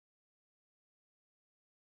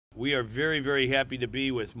We are very, very happy to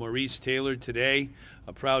be with Maurice Taylor today,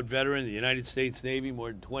 a proud veteran of the United States Navy,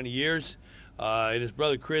 more than 20 years. And his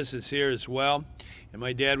brother Chris is here as well. And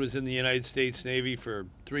my dad was in the United States Navy for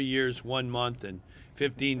 3 years, 1 month, and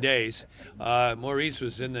 15 days. Maurice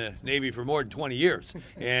was in the Navy for more than 20 years.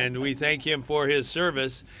 And we thank him for his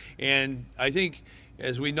service. And I think,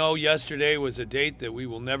 as we know, yesterday was a date that we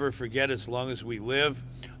will never forget as long as we live,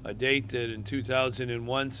 a date that in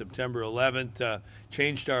 2001, September 11th,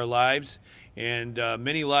 changed our lives, and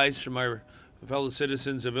many lives from our fellow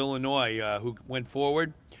citizens of Illinois who went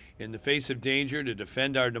forward in the face of danger to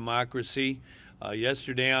defend our democracy.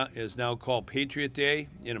 Yesterday is now called Patriot Day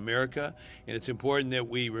in America, and it's important that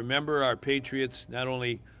we remember our patriots not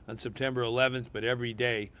only on September 11th, but every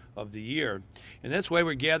day of the year. And that's why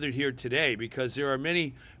we're gathered here today, because there are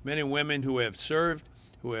many men and women who have served,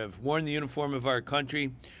 who have worn the uniform of our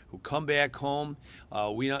country, who come back home.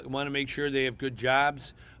 We want to make sure they have good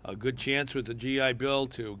jobs, a good chance with the GI Bill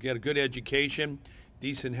to get a good education,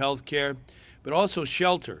 decent health care, but also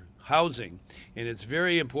shelter, housing. And it's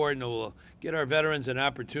very important to get our veterans an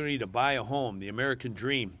opportunity to buy a home, the American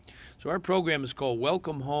dream. So our program is called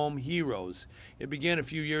Welcome Home Heroes. It began a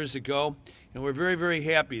few years ago, and we're very, very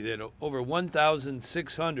happy that over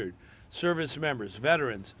 1,600 service members,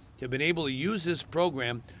 veterans, have been able to use this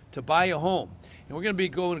program to buy a home. And we're going to be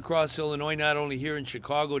going across Illinois, not only here in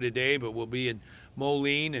Chicago today, but we'll be in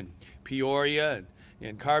Moline and Peoria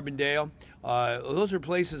and Carbondale. Those are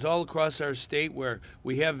places all across our state where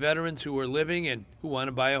we have veterans who are living and who want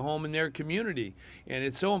to buy a home in their community. And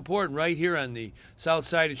it's so important right here on the south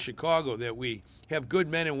side of Chicago that we have good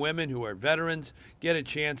men and women who are veterans get a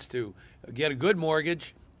chance to get a good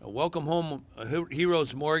mortgage. A Welcome Home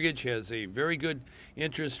Heroes mortgage has a very good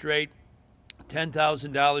interest rate,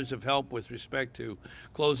 $10,000 of help with respect to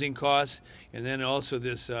closing costs, and then also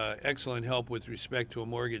this excellent help with respect to a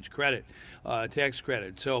mortgage credit, tax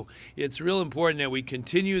credit. So it's real important that we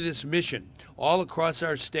continue this mission all across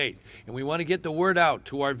our state, and we want to get the word out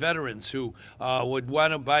to our veterans who would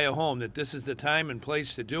want to buy a home that this is the time and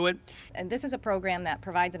place to do it. And this is a program that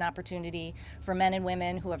provides an opportunity for men and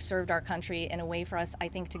women who have served our country in a way for us, I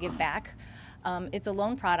think, to give back. It's a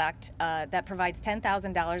loan product that provides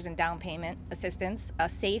 $10,000 in down payment assistance, a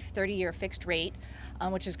safe 30-year fixed rate,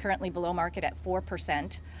 which is currently below market at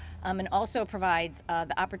 4%, and also provides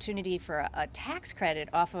the opportunity for a tax credit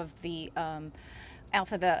off of the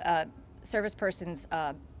service person's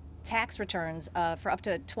tax returns for up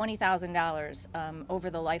to $20,000 over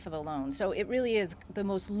the life of the loan. So it really is the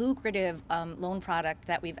most lucrative loan product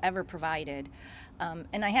that we've ever provided.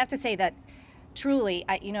 And I have to say that truly,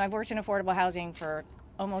 I've worked in affordable housing for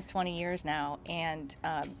almost 20 years now, and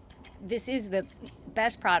this is the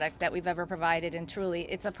best product that we've ever provided, and truly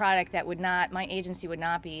it's a product that my agency would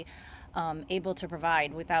not be able to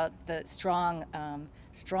provide without the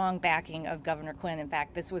strong backing of Governor Quinn. In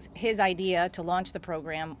fact, this was his idea to launch the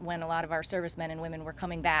program when a lot of our servicemen and women were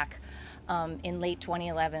coming back in late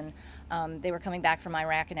 2011. They were coming back from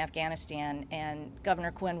Iraq and Afghanistan, and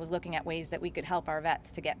Governor Quinn was looking at ways that we could help our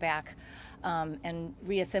vets to get back and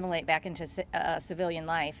reassimilate back into civilian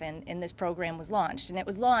life, and this program was launched. And it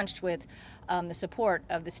was launched with the support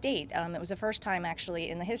of the state. It was the first time, actually,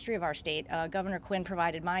 in the history of our state, Governor Quinn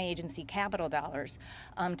provided my agency capital dollars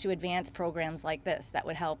to advance programs like this that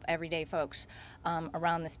would help everyday folks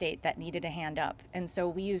around the state that needed a hand up. And so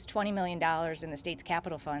we used $20 million in the state's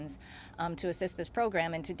capital funds to assist this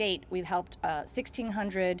program, and to date we've helped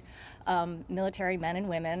 1,600 military men and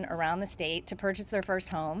women around the state to purchase their first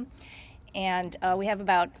home. And we have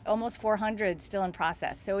about almost 400 still in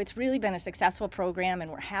process. So it's really been a successful program, and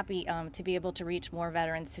we're happy to be able to reach more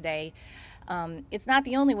veterans today. It's not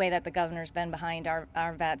the only way that the governor's been behind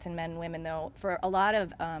our vets and men and women, though. For a lot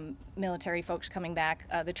of military folks coming back,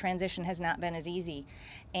 the transition has not been as easy.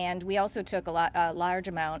 And we also took a large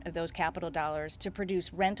amount of those capital dollars to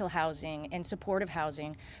produce rental housing and supportive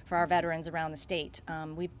housing for our veterans around the state.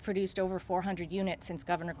 We've produced over 400 units since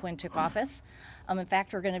Governor Quinn took office. In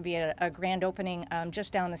fact, we're going to be at a grand opening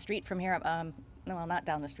just down the street from here. Well, not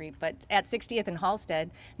down the street, but at 60th and Halstead,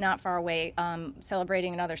 not far away,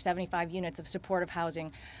 celebrating another 75 units of supportive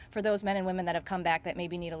housing for those men and women that have come back that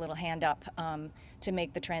maybe need a little hand up to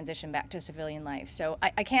make the transition back to civilian life. So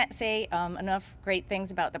I can't say enough great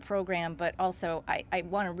things about the program, but also I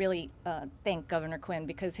want to really thank Governor Quinn,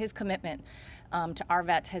 because his commitment to our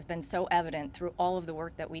vets has been so evident through all of the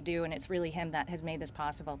work that we do, and it's really him that has made this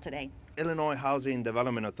possible today. Illinois Housing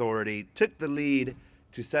Development Authority took the lead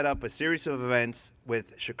to set up a series of events,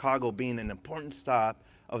 with Chicago being an important stop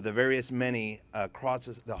of the various many across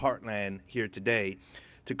the heartland here today,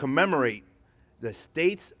 to commemorate the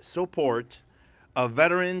state's support of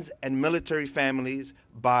veterans and military families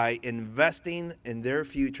by investing in their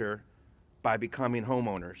future by becoming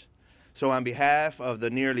homeowners. So on behalf of the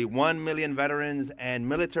nearly 1 million veterans and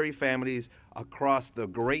military families across the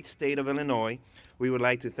great state of Illinois, we would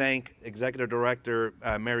like to thank Executive Director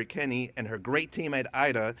Mary Kenny and her great team at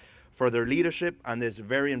IDA for their leadership on this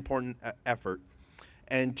very important effort.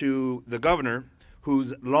 And to the governor,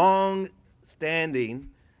 whose long-standing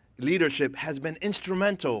leadership has been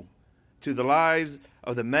instrumental to the lives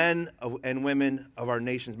of the men and women of our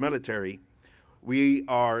nation's military, we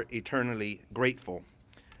are eternally grateful.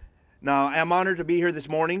 Now, I am honored to be here this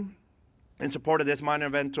morning in support of this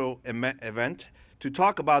monumental event to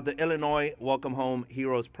talk about the Illinois Welcome Home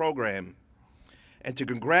Heroes program and to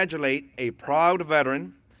congratulate a proud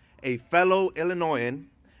veteran, a fellow Illinoisan,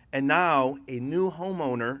 and now a new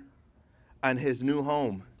homeowner on his new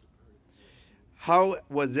home. How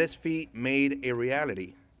was this feat made a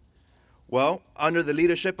reality? Well, under the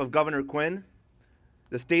leadership of Governor Quinn,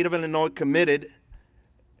 the state of Illinois committed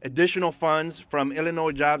additional funds from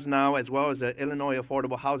Illinois Jobs Now as well as the Illinois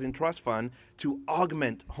Affordable Housing Trust Fund to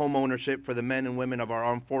augment home ownership for the men and women of our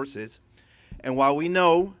armed forces. And while we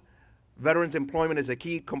know veterans employment is a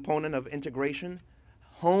key component of integration,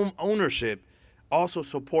 home ownership also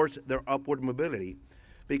supports their upward mobility,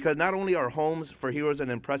 because not only are homes for heroes an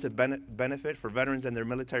impressive benefit for veterans and their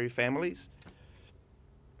military families,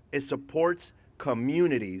 it supports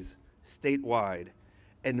communities statewide,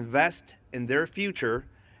 invest in their future,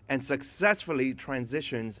 and successfully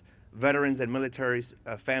transitions veterans and military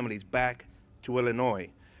families back to Illinois,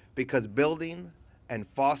 because building and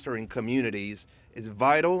fostering communities is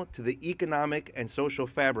vital to the economic and social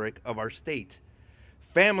fabric of our state.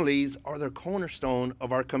 Families are the cornerstone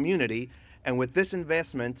of our community, and with this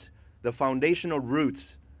investment, the foundational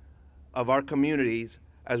roots of our communities,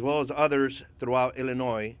 as well as others throughout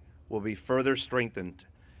Illinois, will be further strengthened.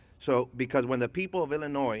 So, because when the people of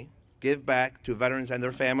Illinois give back to veterans and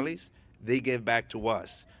their families, they give back to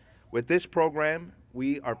us. With this program,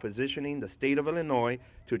 we are positioning the state of Illinois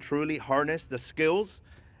to truly harness the skills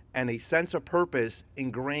and a sense of purpose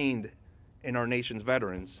ingrained in our nation's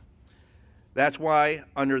veterans. That's why,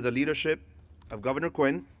 under the leadership of Governor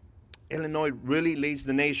Quinn, Illinois really leads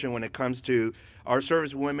the nation when it comes to our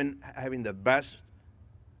servicewomen having the best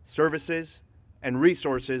services and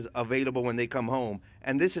resources available when they come home.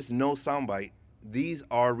 And this is no soundbite. These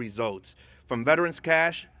are results. From Veterans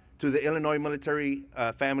Cash to the Illinois Military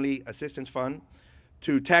Family Assistance Fund,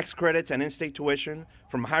 to tax credits and in-state tuition,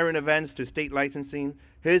 from hiring events to state licensing,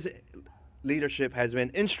 his leadership has been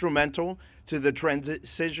instrumental to the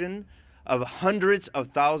transition of hundreds of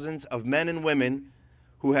thousands of men and women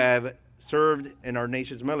who have served in our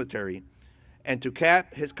nation's military. And to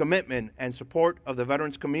cap his commitment and support of the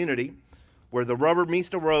veterans community, where the rubber meets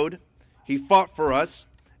the road, he fought for us,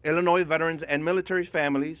 Illinois veterans and military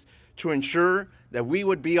families, to ensure that we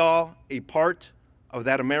would be all a part of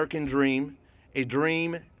that American dream, a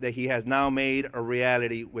dream that he has now made a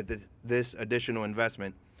reality with this additional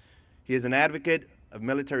investment. He is an advocate of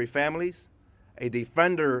military families, a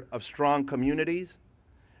defender of strong communities,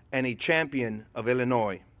 and a champion of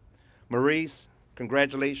Illinois. Maurice,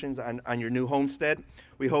 congratulations on your new homestead.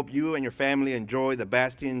 We hope you and your family enjoy the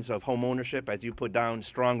bastions of home ownership as you put down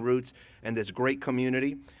strong roots in this great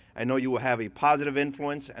community. I know you will have a positive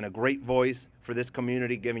influence and a great voice for this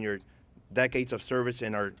community, given your decades of service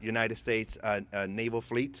in our United States Naval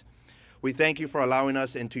Fleet. We thank you for allowing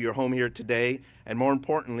us into your home here today, and more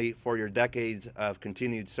importantly, for your decades of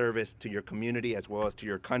continued service to your community as well as to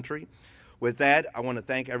your country. With that, I want to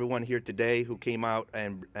thank everyone here today who came out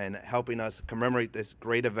and helping us commemorate this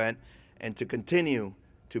great event and to continue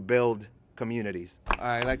to build communities.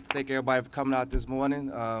 I'd like to thank everybody for coming out this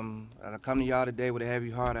morning. I come to y'all today with a heavy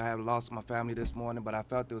heart. I have lost my family this morning, but I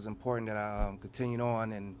felt it was important that I continued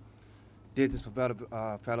on and did this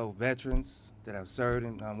for fellow veterans that have served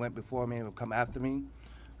and went before me and will come after me.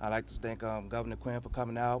 I'd like to thank Governor Quinn for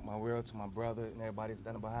coming out, my realtor, my brother, and everybody that's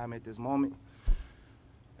standing behind me at this moment.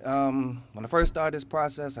 When I first started this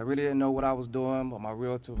process, I really didn't know what I was doing, but my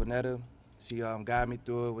realtor, Vanetta, she guided me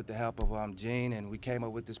through it with the help of Jean, and we came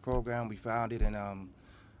up with this program. We found it, and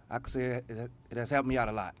I could say it has helped me out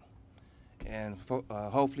a lot. And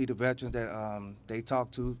hopefully the veterans that they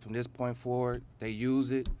talk to from this point forward, they use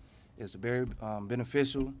it. It's very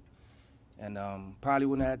beneficial, and probably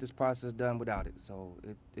wouldn't have had this process done without it. So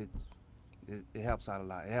it helps out a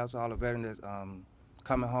lot. It helps all the veterans that's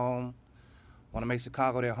coming home, want to make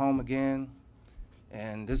Chicago their home again.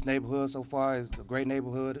 And this neighborhood so far is a great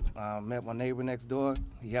neighborhood. Met my neighbor next door.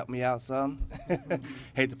 He helped me out some.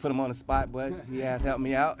 Hate to put him on the spot, but he has helped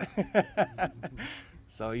me out.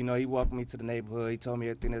 So, you know, he welcomed me to the neighborhood. He told me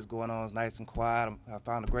everything that's going on is nice and quiet. I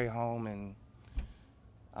found a great home, and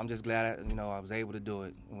I'm just glad that, you know, I was able to do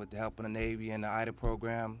it. And with the help of the Navy and the IDA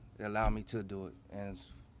program, it allowed me to do it. And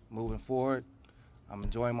moving forward, I'm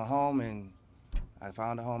enjoying my home, and I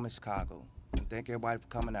found a home in Chicago. And thank everybody for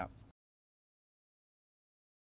coming out.